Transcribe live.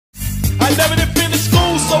I never did finish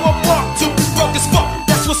school, so I'm marked too broke as fuck.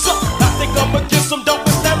 That's what's up. I think I'ma get some dope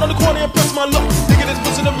and stand on the corner and press my luck. Nigga, this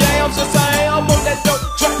pushing them yams, yes I am on that dope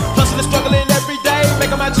track. Hustling, struggling every day,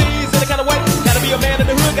 making my cheese in a kind of way. Gotta be a man in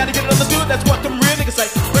the hood, gotta get it understood. That's what them real niggas say.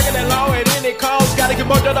 Breaking that law at any cause, gotta get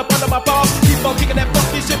more dirt up under my paws. Keep on kicking that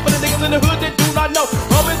funky shit for the niggas in the hood that do not know.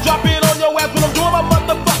 I'ma drop it on your ass when I'm doing my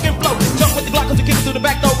motherfucking flow. Jump with the Glock, cause you kick it through the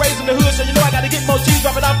back door, raising the hood, so you know I gotta get more cheese.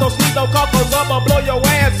 Drop it off, don't sleep, don't call, cause I'ma blow your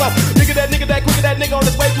ass off. Nigga, that quicker, that nigga on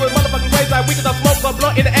his way to his motherfucking grave. Like we can smoke a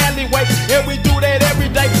blunt in the alleyway, and we do that every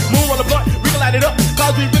day. Move on the blunt, we can light it up,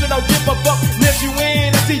 cause we really don't give a fuck. And if you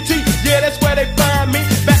in SCT, yeah, that's where they find me.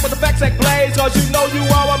 Back with the facts that blaze, cause you know you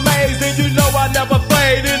all amazed, and you know I never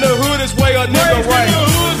fade. In the hood is where a nigga way. In the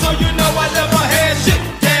hood, so you know I never had shit.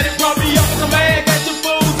 Daddy brought me up as a man, got your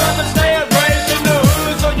fools understand. Raised in the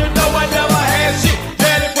hood, so you know I never had shit.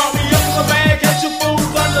 Daddy brought me up as a man, got your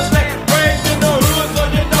fools understand. Raised in the hood, so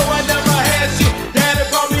you know I never had shit. Daddy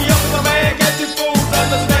brought me up as a man, got your fools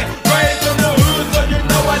understand. Raised in the hood, so you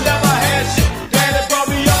know I never had shit. Daddy brought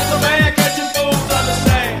me up as a man, got your fools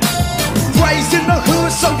understand. Raised in the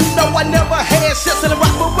hood, so you know I never had shit. Till I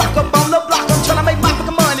rock up on the block, I'm tryna make my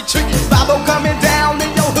fucking money trick. Bible coming down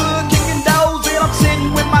in your hood, kicking doors, and I'm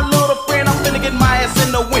sitting with my little friend. I'm finna get my ass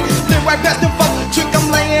in the wind. Then right past them folks, trick, I'm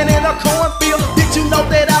laying in a cornfield. Did you know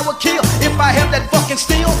that I would kill if I had that fucking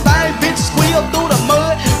steel thing? Bitch, squeal through the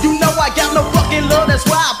mud. You know I got no fucking love, that's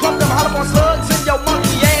why I pump them hollow on slugs in your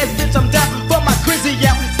monkey ass. Bitch, I'm down for my crazy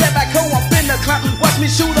out. Step back home, I'm finna clown. Watch me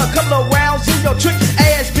shoot a couple of rounds in your trick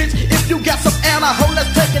ass, bitch. If you got some alcohol,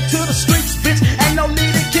 let's take it to the streets, bitch. Ain't no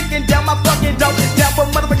need in kicking down my fucking door. Down for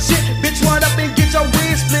motherfucking shit, bitch, run up and get your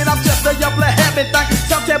wig split. I'm just a young black habit thing.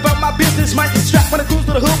 Talk about my business, man. Strap when I cruise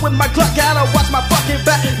to the hood with my Glock out. I watch my fucking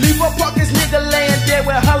back. Leave a pockets, nigga laying there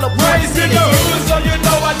with holla. Raised in the hood, so you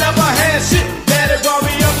know I never had shit. Daddy brought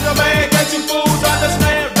me up as a man, got you fools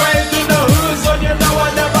understand. Raised in the hood, so you know I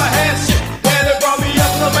never had shit. Daddy brought me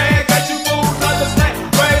up as a man, got you fools understand.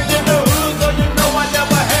 Raised in the hood, so you know I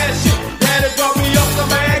never had shit. Daddy brought me up as a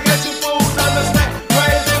man, got you fools understand.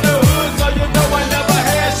 Raised in the hood, so you know I never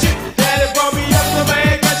had shit. Daddy brought me up as a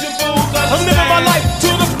man, got you fools understand. I'm living my life to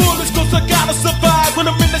the fullest, cause I gotta survive when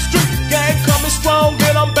I'm in the street. Gang coming strong,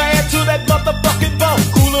 and I'm bad to that motherfucking bone.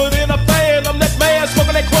 Cooler than a fan, I'm that man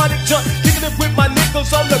smoking that chronic junk. Kicking it with my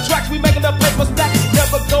niggas on the tracks, we making the paper stack.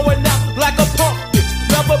 Never going out like a punk, bitch.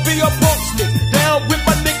 Never be a